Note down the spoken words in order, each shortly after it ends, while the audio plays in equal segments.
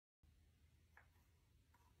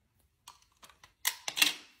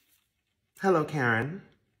Hello, Karen.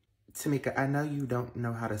 Tamika, I know you don't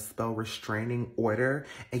know how to spell restraining order,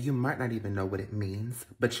 and you might not even know what it means,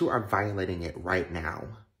 but you are violating it right now.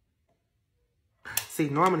 See,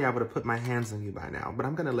 normally I would have put my hands on you by now, but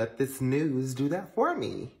I'm going to let this news do that for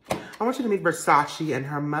me. I want you to meet Versace and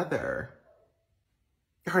her mother.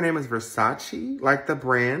 Her name is Versace, like the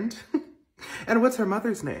brand. And what's her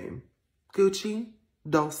mother's name? Gucci,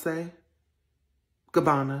 Dolce,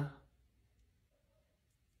 Gabbana.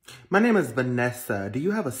 My name is Vanessa. Do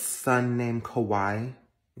you have a son named Kawhi?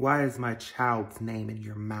 Why is my child's name in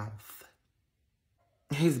your mouth?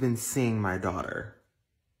 He's been seeing my daughter.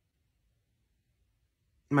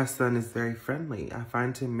 My son is very friendly. I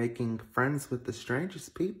find him making friends with the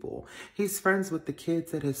strangest people. He's friends with the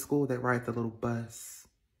kids at his school that ride the little bus.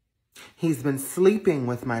 He's been sleeping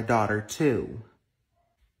with my daughter, too.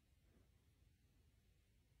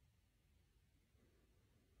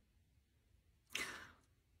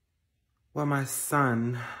 Well, my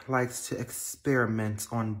son likes to experiment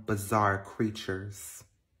on bizarre creatures.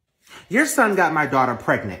 Your son got my daughter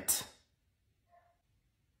pregnant.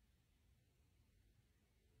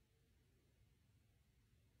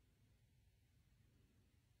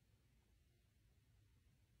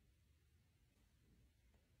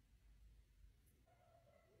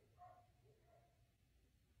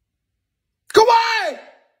 Kawhi!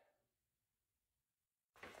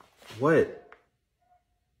 What?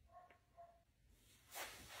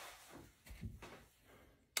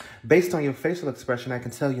 Based on your facial expression, I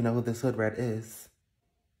can tell you know who this hood rat is.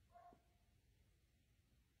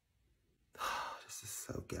 This is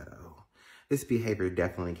so ghetto. This behavior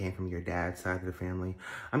definitely came from your dad's side of the family.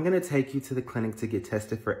 I'm going to take you to the clinic to get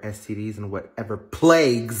tested for STDs and whatever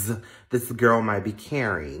plagues this girl might be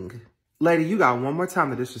carrying. Lady, you got one more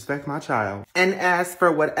time to disrespect my child. And as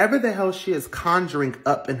for whatever the hell she is conjuring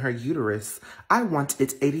up in her uterus, I want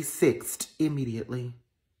it 86'd immediately.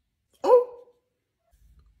 Oh!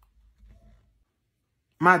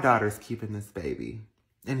 My daughter's keeping this baby,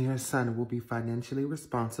 and your son will be financially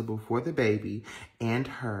responsible for the baby and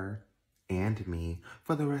her and me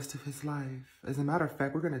for the rest of his life. As a matter of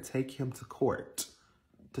fact, we're going to take him to court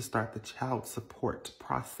to start the child support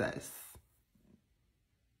process.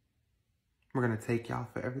 We're going to take y'all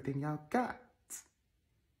for everything y'all got.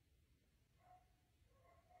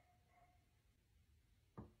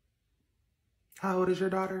 How old is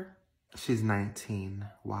your daughter? She's 19.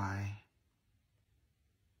 Why?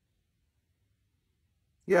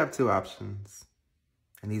 You have two options,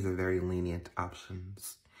 and these are very lenient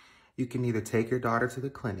options. You can either take your daughter to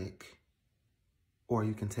the clinic, or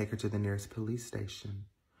you can take her to the nearest police station,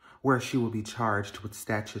 where she will be charged with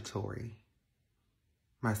statutory.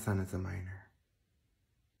 My son is a minor.